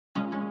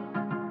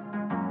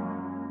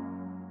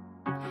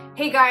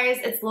Hey guys,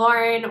 it's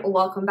Lauren.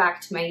 Welcome back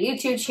to my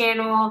YouTube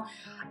channel.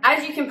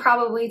 As you can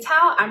probably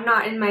tell, I'm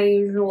not in my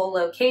usual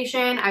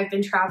location. I've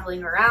been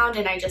traveling around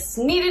and I just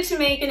needed to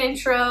make an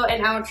intro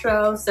and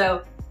outro,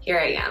 so here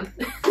I am.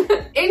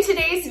 In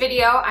today's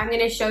video, I'm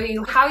going to show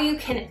you how you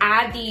can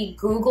add the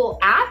Google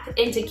app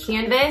into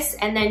Canvas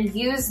and then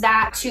use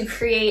that to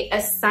create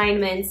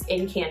assignments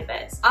in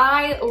Canvas.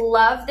 I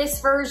love this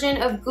version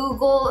of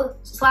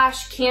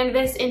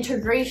Google/Canvas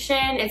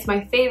integration. It's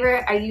my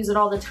favorite. I use it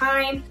all the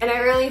time, and I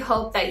really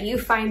hope that you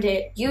find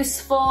it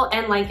useful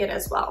and like it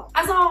as well.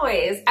 As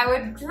always, I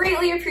would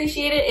greatly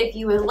appreciate it if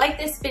you would like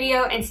this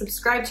video and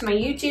subscribe to my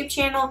YouTube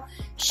channel,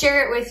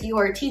 share it with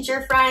your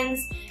teacher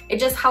friends. It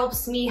just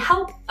helps me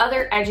help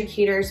other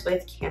educators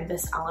with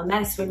Canvas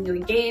LMS when you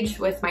engage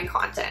with my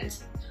content.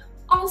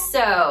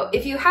 Also,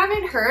 if you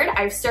haven't heard,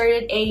 I've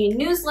started a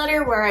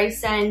newsletter where I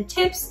send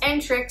tips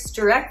and tricks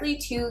directly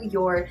to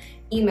your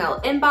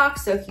email inbox.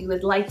 So if you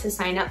would like to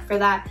sign up for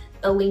that,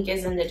 the link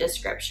is in the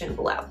description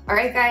below. All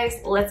right, guys,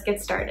 let's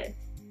get started.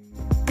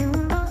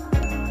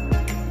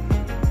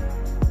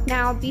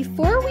 Now,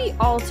 before we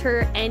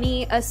alter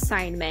any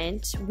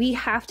assignment, we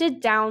have to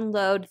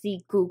download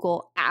the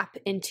Google app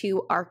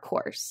into our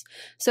course.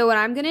 So what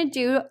I'm going to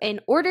do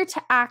in order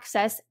to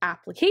access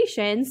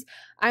applications,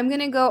 I'm going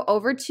to go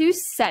over to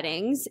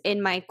settings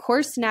in my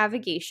course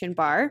navigation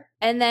bar.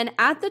 And then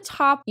at the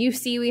top, you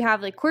see we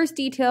have like course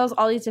details,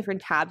 all these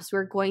different tabs.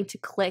 We're going to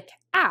click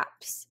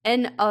apps,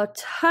 and a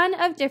ton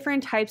of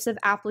different types of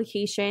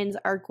applications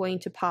are going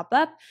to pop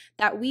up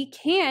that we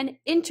can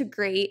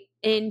integrate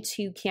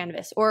into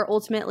Canvas, or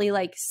ultimately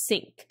like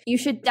sync. You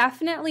should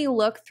definitely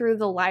look through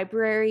the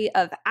library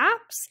of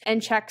apps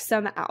and check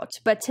some out.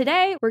 But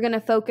today we're going to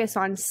focus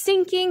on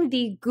syncing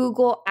the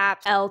Google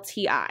app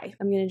LTI.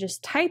 I'm going to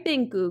just type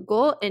in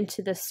Google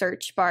into the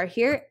search bar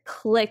here,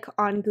 click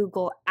on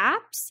Google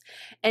Apps,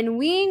 and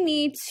we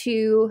need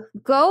to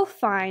go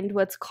find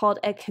what's called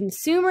a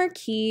consumer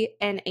key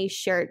and a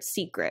shared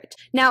secret.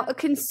 Now, a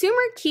consumer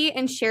key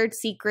and shared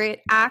secret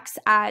acts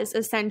as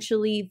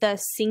essentially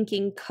the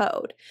syncing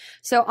code.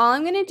 So all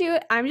I'm going to do,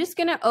 I'm just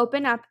going to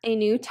open up a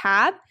new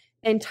tab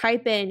and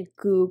type in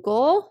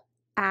Google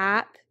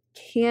App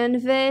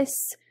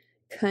Canvas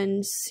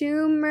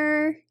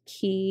Consumer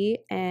Key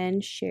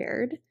and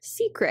Shared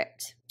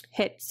Secret.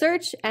 Hit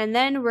search, and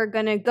then we're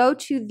going to go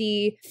to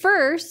the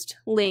first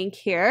link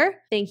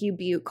here. Thank you,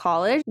 Butte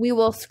College. We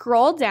will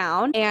scroll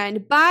down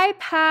and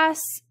bypass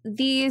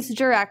these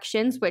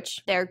directions,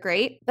 which they're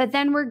great, but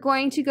then we're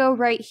going to go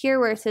right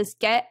here where it says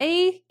get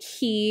a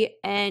key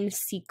and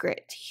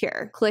secret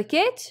here. Click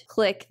it,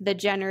 click the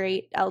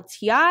generate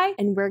LTI,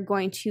 and we're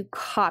going to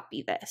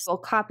copy this. We'll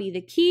copy the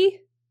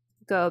key,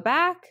 go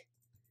back,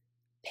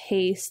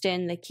 paste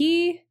in the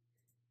key,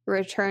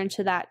 return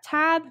to that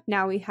tab.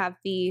 Now we have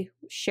the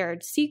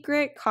shared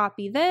secret,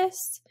 copy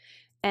this,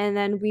 and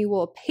then we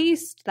will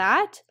paste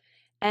that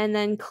and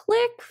then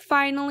click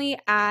finally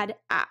add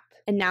app.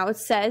 And now it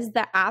says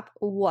the app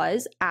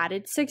was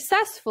added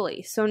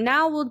successfully. So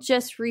now we'll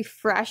just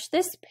refresh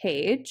this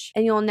page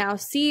and you'll now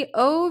see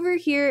over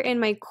here in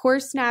my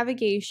course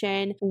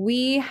navigation,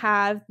 we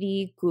have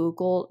the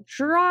Google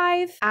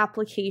Drive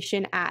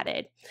application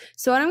added.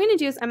 So what I'm going to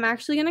do is I'm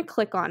actually going to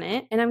click on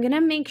it and I'm going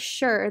to make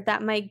sure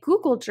that my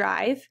Google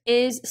Drive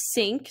is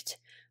synced,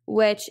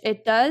 which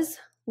it does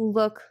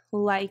look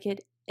like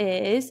it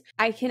is.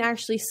 I can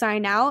actually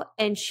sign out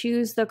and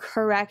choose the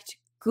correct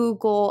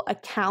Google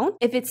account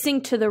if it's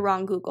synced to the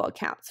wrong Google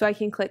account. So I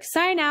can click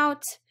sign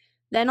out,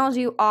 then I'll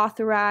do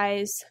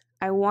authorize.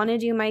 I want to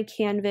do my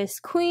Canvas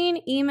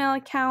Queen email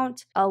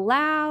account,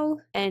 allow,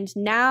 and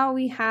now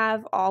we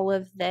have all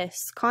of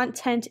this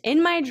content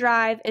in my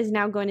drive is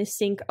now going to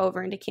sync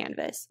over into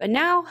Canvas. But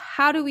now,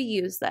 how do we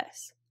use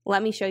this?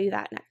 Let me show you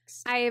that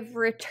next. I have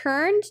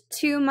returned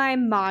to my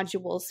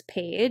modules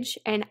page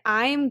and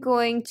I'm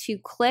going to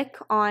click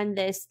on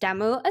this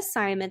demo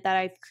assignment that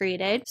I've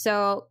created.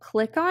 So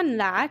click on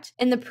that.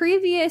 In the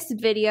previous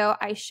video,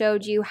 I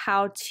showed you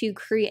how to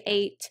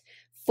create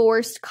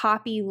forced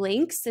copy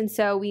links. And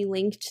so we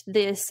linked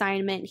the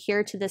assignment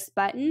here to this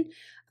button.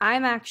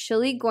 I'm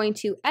actually going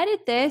to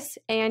edit this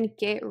and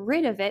get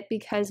rid of it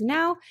because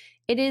now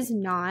it is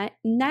not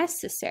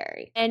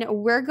necessary. And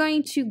we're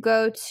going to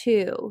go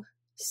to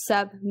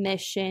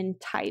submission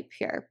type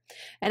here.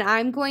 And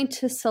I'm going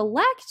to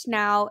select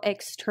now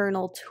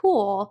external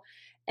tool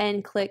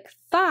and click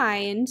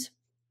find.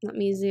 Let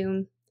me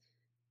zoom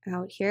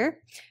out here.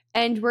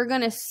 And we're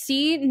going to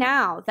see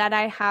now that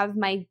I have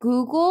my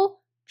Google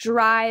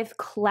Drive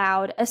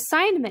Cloud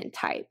assignment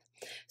type.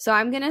 So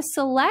I'm going to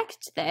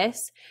select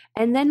this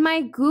and then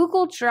my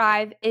Google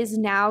Drive is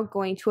now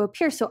going to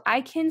appear. So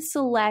I can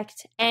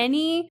select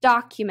any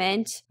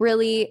document.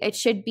 Really, it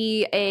should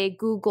be a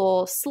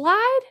Google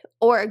slide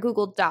or a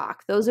Google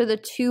Doc. Those are the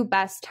two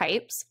best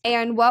types.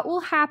 And what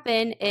will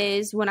happen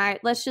is when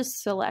let's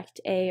just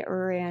select a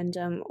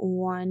random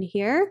one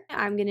here.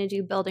 I'm going to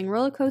do building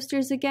roller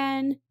coasters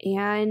again,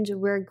 and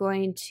we're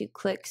going to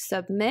click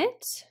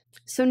submit.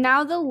 So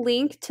now the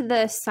link to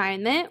the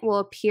assignment will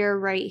appear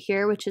right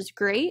here, which is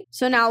great.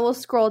 So now we'll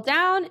scroll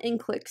down and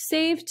click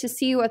save to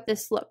see what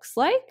this looks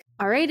like.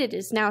 All right, it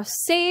is now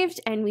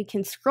saved, and we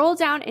can scroll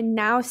down and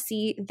now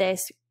see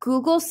this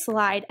Google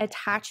Slide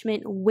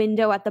attachment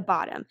window at the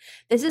bottom.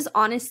 This is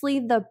honestly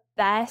the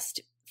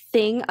best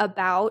thing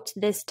about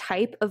this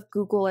type of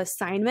Google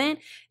assignment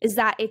is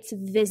that it's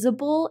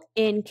visible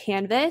in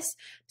Canvas.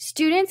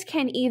 Students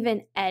can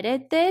even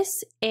edit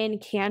this in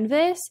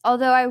Canvas,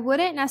 although I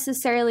wouldn't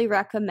necessarily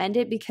recommend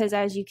it because,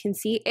 as you can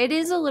see, it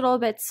is a little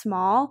bit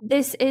small.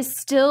 This is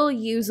still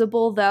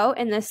usable though,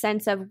 in the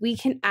sense of we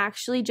can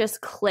actually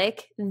just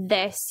click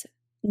this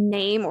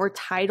name or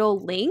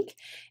title link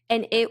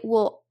and it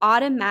will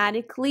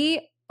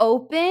automatically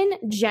open,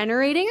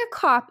 generating a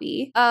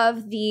copy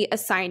of the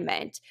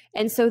assignment.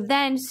 And so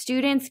then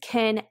students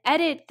can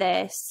edit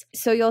this.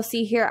 So you'll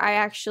see here,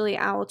 I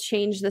will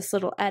change this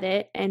little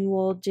edit and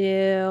we'll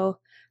do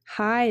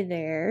hi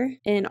there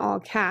in all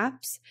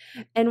caps.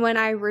 And when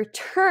I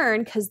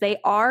return, because they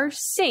are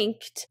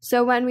synced,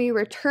 so when we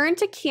return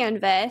to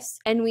Canvas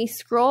and we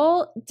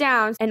scroll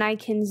down, and I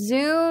can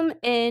zoom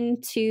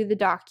into the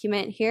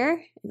document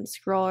here and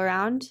scroll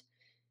around,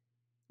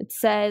 it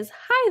says,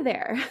 hi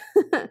there.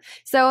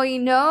 So we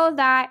know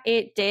that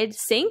it did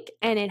sync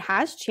and it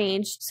has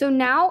changed. So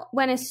now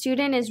when a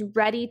student is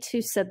ready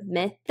to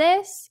submit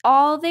this,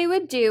 all they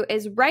would do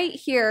is right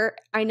here,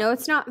 I know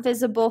it's not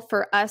visible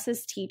for us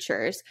as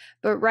teachers,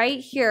 but right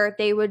here,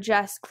 they would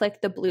just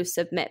click the blue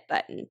submit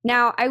button.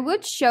 Now, I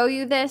would show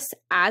you this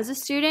as a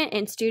student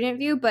in student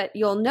view, but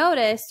you'll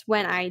notice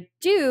when I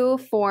do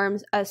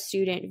forms a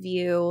student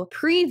view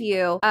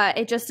preview,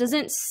 it just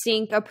doesn't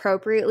sync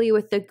appropriately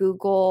with the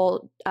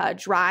Google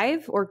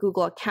Drive or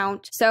Google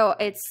account. So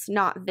it's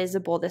not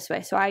visible this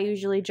way. So I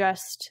usually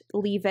just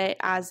leave it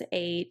as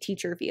a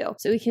teacher view.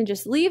 So we can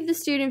just leave the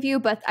student view,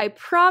 but I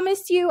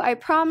promise you,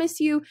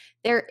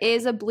 there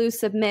is a blue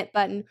submit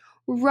button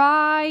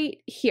right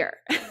here.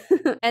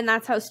 And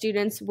that's how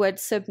students would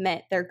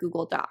submit their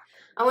Google Doc.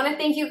 I want to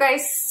thank you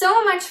guys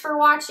so much for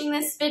watching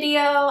this video.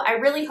 I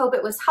really hope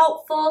it was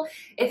helpful.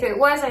 If it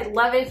was, I'd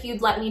love it if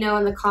you'd let me know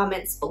in the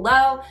comments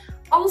below.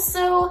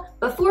 Also,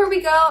 before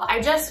we go,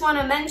 I just want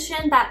to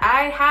mention that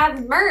I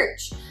have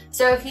merch.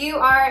 So if you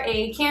are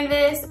a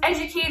Canvas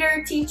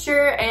educator,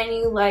 teacher, and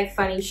you like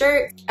funny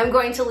shirts, I'm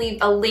going to leave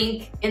a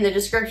link in the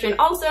description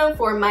also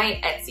for my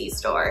Etsy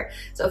store.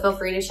 So feel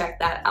free to check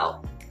that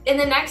out. In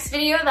the next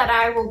video that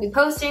I will be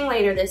posting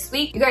later this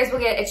week, you guys will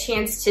get a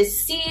chance to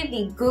see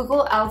the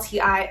Google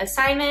LTI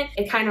assignment.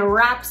 It kind of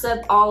wraps up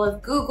all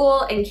of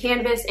Google and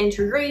Canvas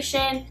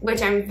integration,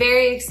 which I'm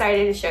very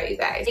excited to show you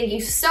guys. Thank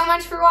you so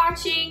much for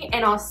watching,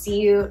 and I'll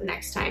see you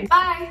next time.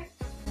 Bye!